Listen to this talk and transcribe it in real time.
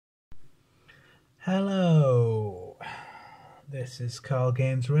Hello, this is Carl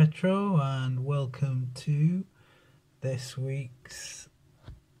Games Retro and welcome to this week's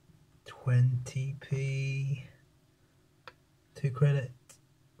 20p 2 credit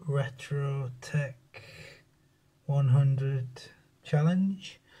Retro Tech 100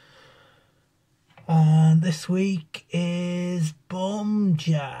 challenge. And this week is Bomb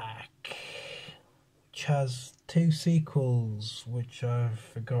Jack, which has 2 sequels which I've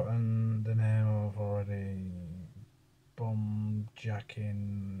forgotten the name of already. Bomb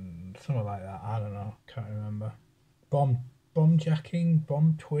Jacking, something like that, I don't know, can't remember. Bomb Jacking,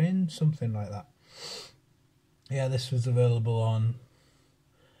 Bomb Twin, something like that. Yeah, this was available on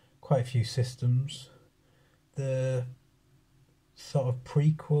quite a few systems. The sort of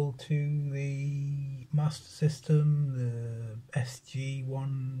prequel to the Master System, the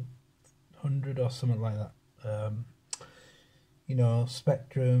SG-100 or something like that. You know,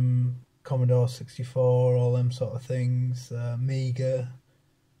 Spectrum, Commodore 64, all them sort of things, Amiga,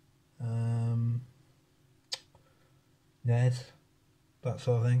 NES, that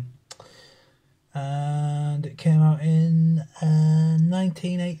sort of thing. And it came out in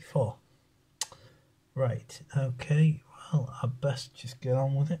 1984. Right, okay, well, I best just get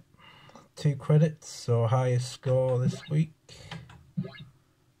on with it. 2 credits, so highest score this week,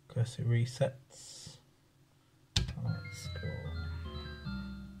 because it resets. Let's go.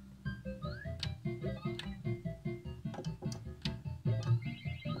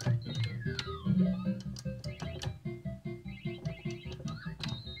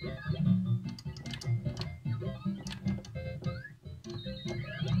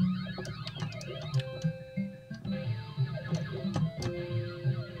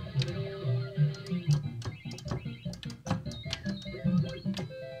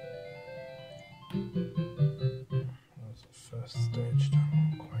 First stage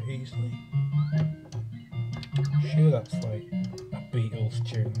done quite easily. Sure, that's like a Beatles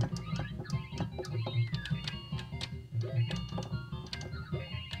tune.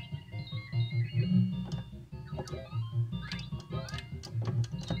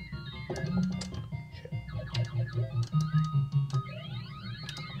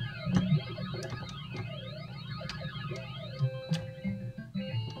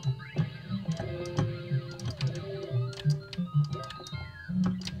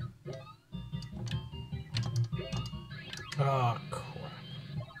 Oh crap.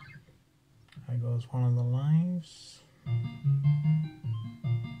 There goes one of the lives.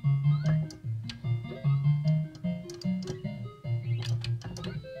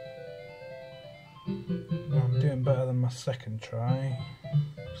 I'm doing better than my second try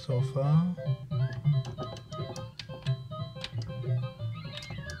so far.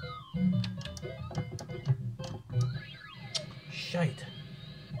 Shite.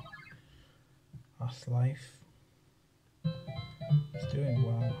 Last life. It's doing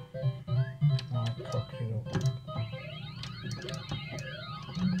well. Now I've cocked it up.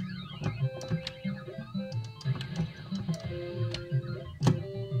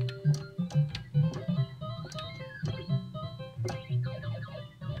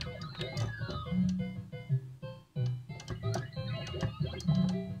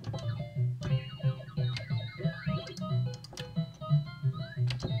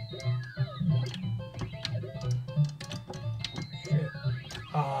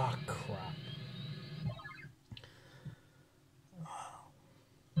 Ah, crap.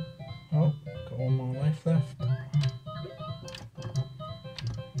 Oh, got one more life left.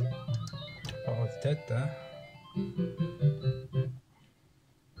 Oh, it's dead there.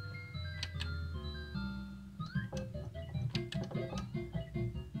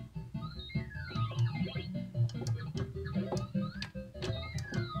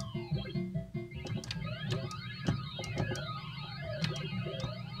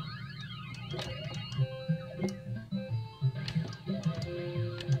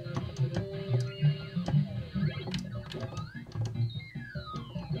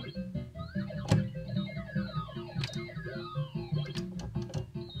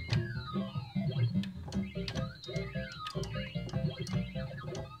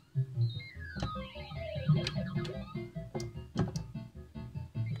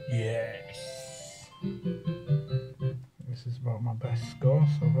 Yes. This is about my best score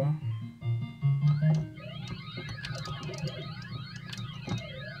so far.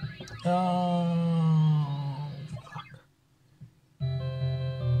 Oh, fuck.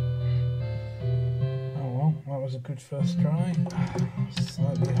 Oh well, that was a good first try.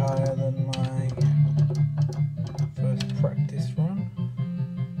 Slightly higher than my first practice run.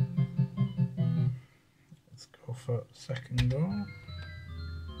 Let's go for second go.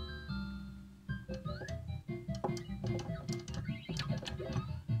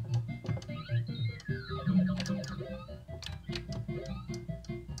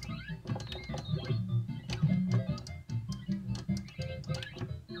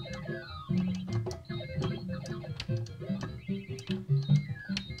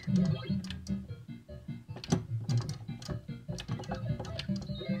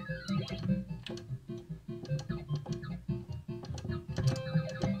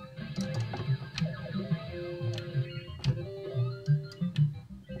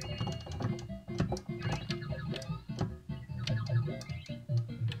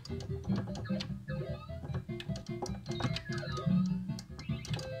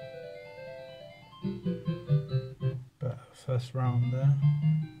 But first round there.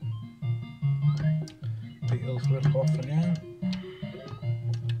 Beatles rip off again.